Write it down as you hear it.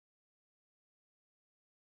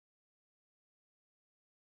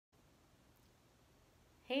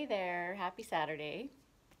Hey there, happy Saturday.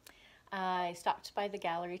 I stopped by the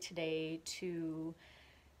gallery today to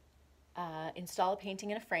install a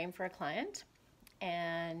painting in a frame for a client,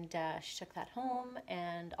 and she took that home,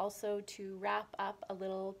 and also to wrap up a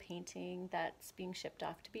little painting that's being shipped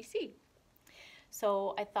off to BC.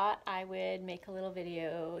 So I thought I would make a little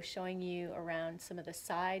video showing you around some of the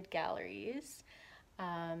side galleries.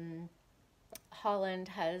 Holland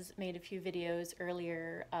has made a few videos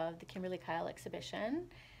earlier of the Kimberly Kyle exhibition,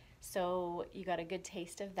 so you got a good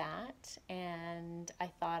taste of that, and I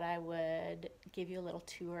thought I would give you a little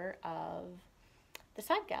tour of the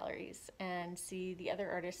side galleries and see the other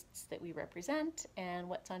artists that we represent and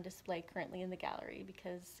what's on display currently in the gallery,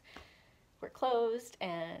 because we're closed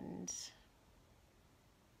and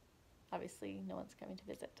obviously no one's coming to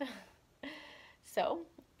visit. So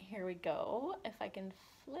here we go, if I can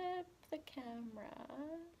flip the camera.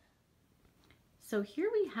 So here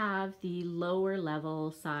we have the lower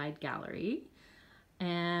level side gallery,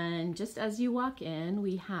 and just as you walk in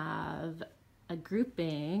we have a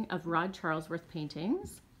grouping of Rod Charlesworth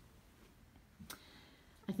paintings.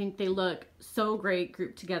 I think they look so great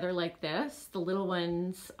grouped together like this. The little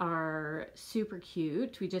ones are super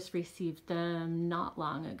cute. We just received them not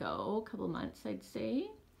long ago, a couple months I'd say.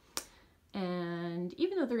 And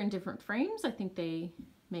even though they're in different frames, I think they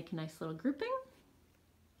make a nice little grouping.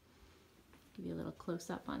 Give you a little close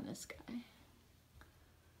up on this guy.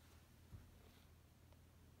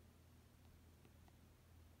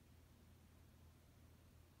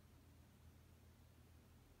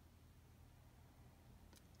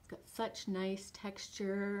 It's got such nice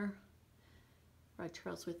texture. Rod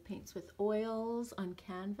Charlesworth paints with oils on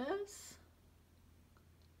canvas.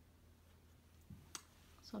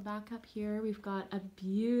 So back up here, we've got a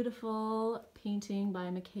beautiful painting by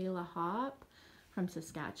Michaela Hopp from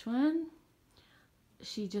Saskatchewan.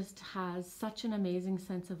 She just has such an amazing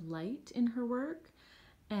sense of light in her work,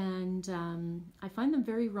 and I find them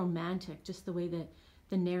very romantic, just the way that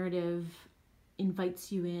the narrative invites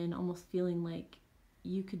you in, almost feeling like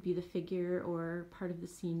you could be the figure or part of the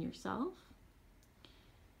scene yourself.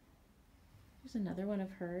 Here's another one of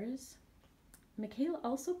hers. Michaela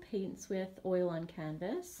also paints with oil on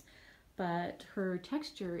canvas, but her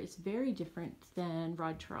texture is very different than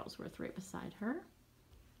Rod Charlesworth right beside her.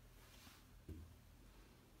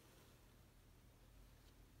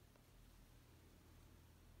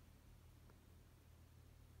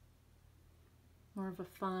 More of a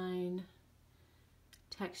fine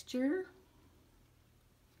texture.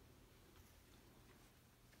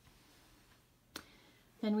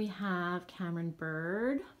 Then we have Cameron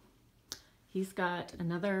Bird. He's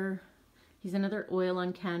another oil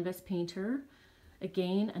on canvas painter.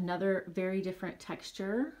 Again, another very different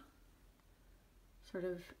texture. Sort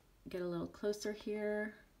of get a little closer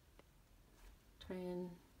here. Try and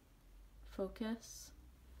focus.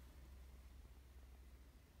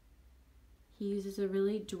 He uses a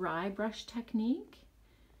really dry brush technique,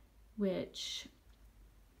 which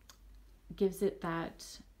gives it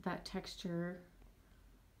that texture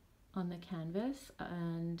on the canvas,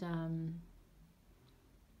 and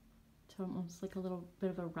so almost like a little bit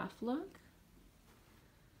of a rough look.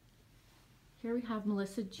 Here we have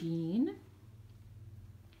Melissa Jean.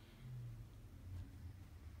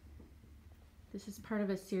 This is part of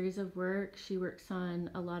a series of work. She works on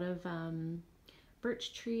a lot of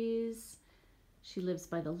birch trees. She lives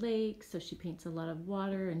by the lake, so she paints a lot of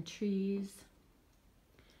water and trees.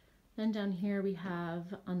 Then down here we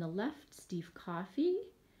have, on the left, Steve Coffey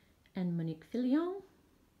and Monique Filion.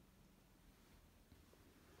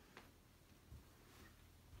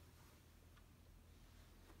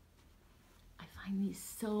 I find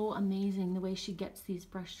these so amazing, the way she gets these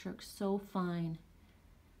brush strokes so fine.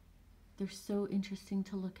 They're so interesting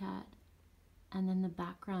to look at. And then the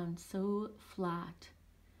background so flat.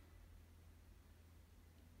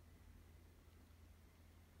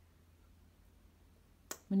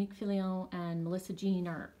 Monique Filion and Melissa Jean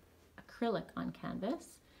are acrylic on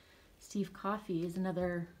canvas. Steve Coffey is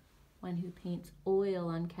another one who paints oil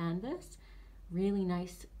on canvas. Really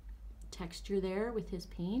nice texture there with his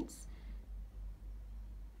paints.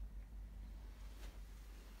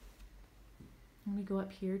 And we go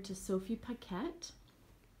up here to Sophie Paquette.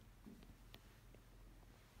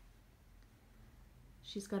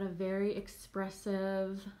 She's got a very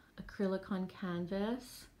expressive acrylic on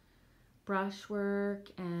canvas, brushwork,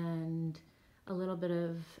 and a little bit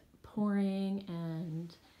of pouring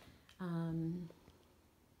and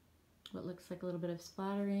what looks like a little bit of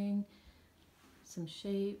splattering, some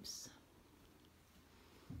shapes,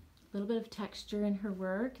 a little bit of texture in her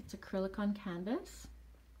work. It's acrylic on canvas,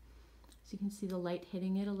 so you can see the light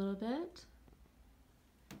hitting it a little bit.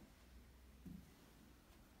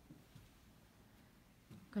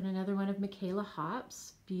 Got another one of Michaela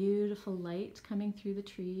Hop's, beautiful light coming through the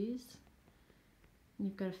trees. And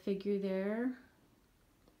you've got a figure there.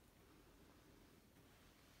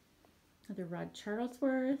 Another Rod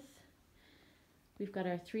Charlesworth. We've got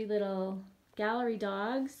our three little gallery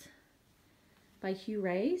dogs by Hugh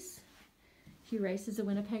Rice. Hugh Rice is a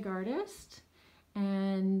Winnipeg artist,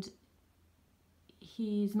 and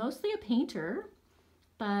he's mostly a painter,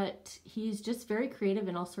 but he's just very creative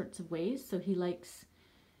in all sorts of ways. So he likes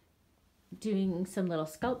doing some little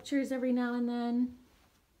sculptures every now and then.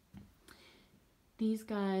 These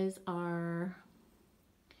guys are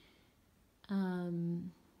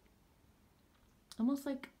almost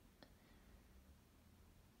like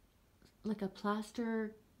a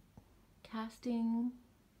plaster casting,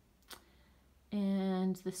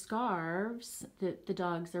 and the scarves that the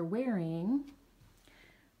dogs are wearing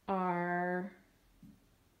are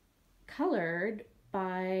colored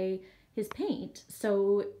by his paint.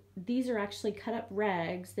 So these are actually cut up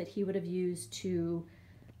rags that he would have used to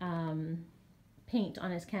paint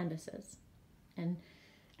on his canvases and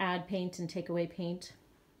add paint and take away paint.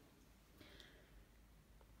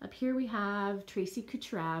 Up here we have Tracy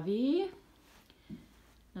Kutravi,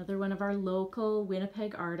 another one of our local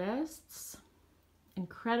Winnipeg artists.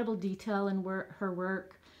 Incredible detail in her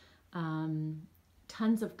work,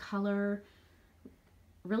 tons of color,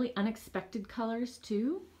 really unexpected colors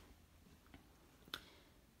too.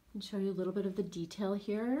 I'll show you a little bit of the detail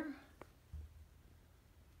here.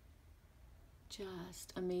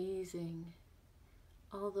 Just amazing.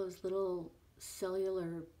 All those little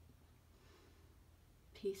cellular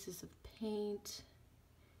pieces of paint,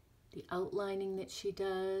 the outlining that she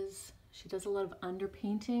does. She does a lot of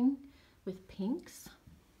underpainting with pinks.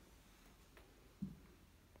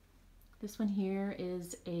 This one here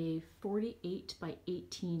is a 48 by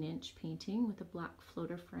 18 inch painting with a black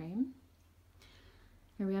floater frame.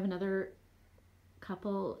 Here we have another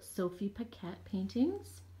couple Sophie Paquette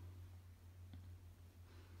paintings.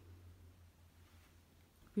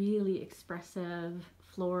 Really expressive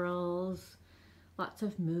florals, lots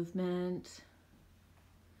of movement,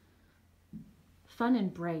 fun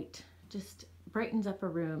and bright, just brightens up a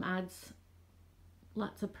room, adds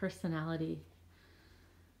lots of personality.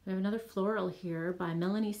 We have another floral here by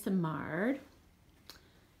Melanie Simard.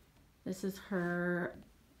 This is her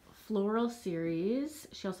floral series.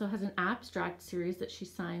 She also has an abstract series that she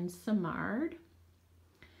signs Simard.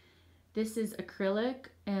 This is acrylic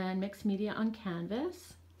and mixed media on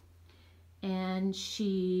canvas, and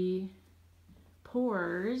she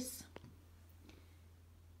pours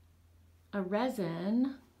a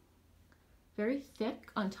resin very thick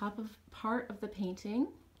on top of part of the painting.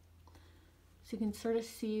 So you can sort of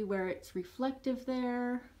see where it's reflective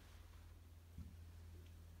there.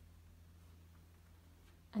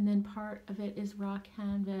 And then part of it is raw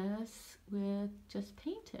canvas with just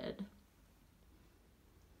painted.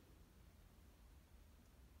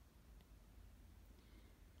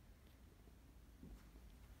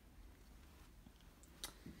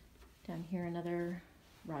 Down here, another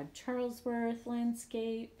Rod Charlesworth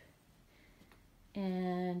landscape.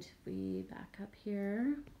 And we back up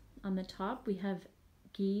here. On the top, we have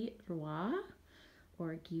Guy Roy,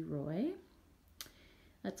 or Guy Roy.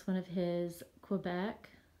 That's one of his Quebec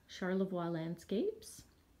Charlevoix landscapes.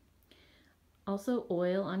 Also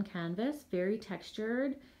oil on canvas, very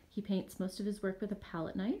textured. He paints most of his work with a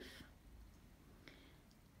palette knife.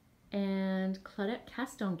 And Claudette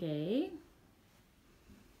Castonguay,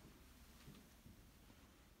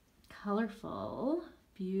 colorful,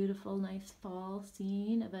 beautiful, nice fall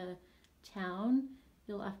scene of a town.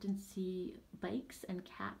 You'll often see bikes and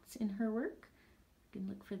cats in her work. You can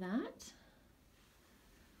look for that.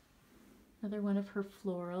 Another one of her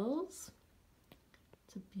florals.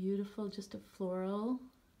 It's a beautiful, just a floral,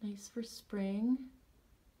 nice for spring.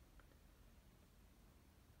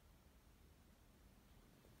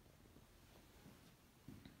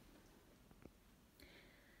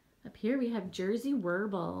 Up here we have Jersey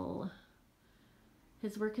Werble.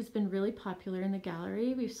 His work has been really popular in the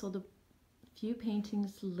gallery. We've sold a few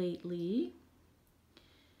paintings lately.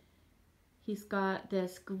 He's got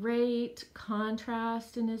this great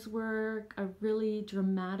contrast in his work, a really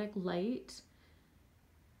dramatic light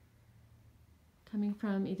coming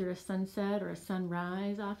from either a sunset or a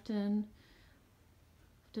sunrise, often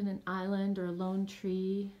an island or a lone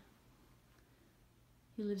tree.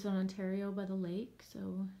 He lives in Ontario by the lake,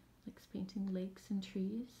 so likes painting lakes and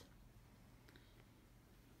trees.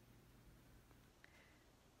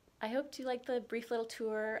 I hope you liked the brief little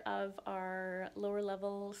tour of our lower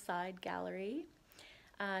level side gallery,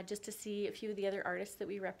 just to see a few of the other artists that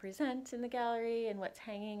we represent in the gallery and what's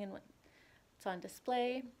hanging and what It's on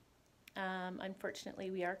display.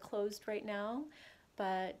 Unfortunately, we are closed right now,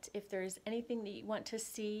 but if there's anything that you want to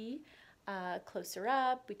see closer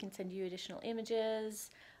up, we can send you additional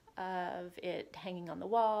images of it hanging on the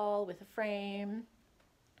wall with a frame,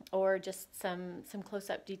 or just some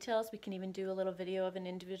close-up details. We can even do a little video of an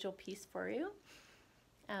individual piece for you.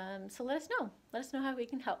 So let us know. Let us know how we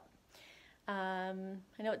can help. I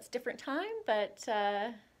know it's a different time, but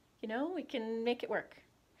you know, we can make it work.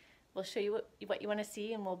 We'll show you what you want to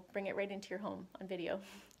see, and we'll bring it right into your home on video.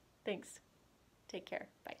 Thanks. Take care.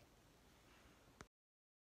 Bye.